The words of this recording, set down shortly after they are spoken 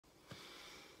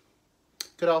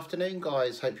Good afternoon,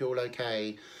 guys. Hope you're all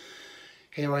okay.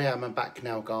 Here I am, I'm back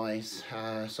now, guys.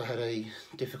 So I had a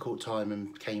difficult time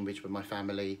in Cambridge with my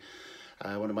family.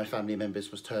 One of my family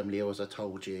members was terminally ill, as I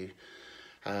told you.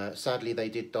 Sadly, they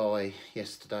did die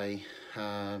yesterday.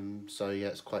 So yeah,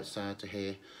 it's quite sad to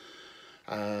hear.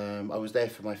 I was there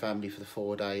for my family for the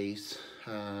 4 days,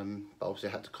 but obviously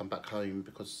I had to come back home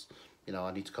because, you know,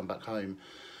 I need to come back home.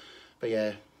 But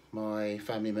yeah, my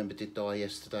family member did die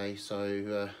yesterday,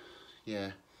 so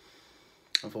yeah,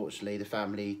 unfortunately the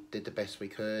family did the best we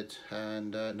could,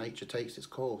 and nature takes its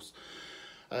course.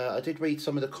 I did read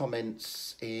some of the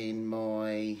comments in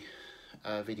my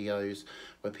videos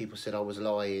where people said I was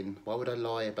lying. Why would I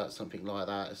lie about something like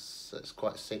that? It's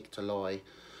quite sick to lie.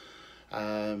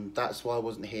 That's why I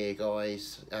wasn't here,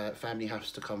 guys. Family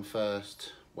has to come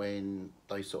first when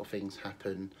those sort of things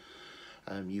happen.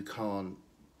 You can't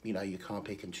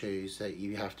pick and choose.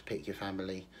 You have to pick your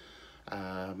family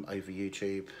over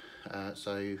YouTube.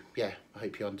 So yeah, I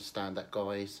hope you understand that,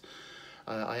 guys.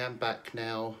 I am back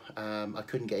now. I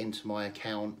couldn't get into my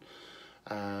account.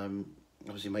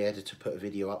 Obviously my editor put a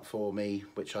video up for me,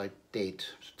 which I did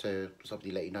to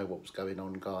somebody let you know what was going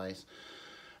on, guys.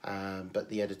 But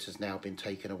the editor's now been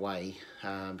taken away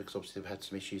because obviously they've had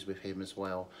some issues with him as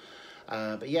well.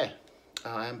 But yeah,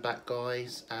 I am back,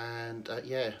 guys, and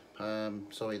yeah,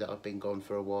 sorry that I've been gone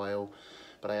for a while,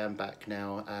 but I am back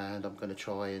now, and I'm going to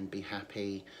try and be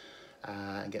happy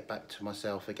and get back to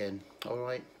myself again.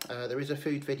 Alright, there is a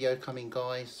food video coming,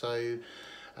 guys, so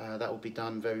that will be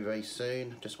done very, very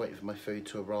soon. Just waiting for my food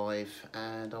to arrive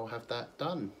and I'll have that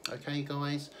done. Okay,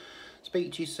 guys,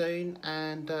 speak to you soon,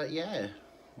 and yeah,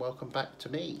 welcome back to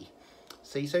me.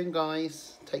 See you soon,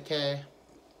 guys. Take care.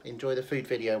 Enjoy the food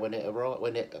video when it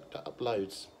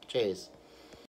uploads. Cheers.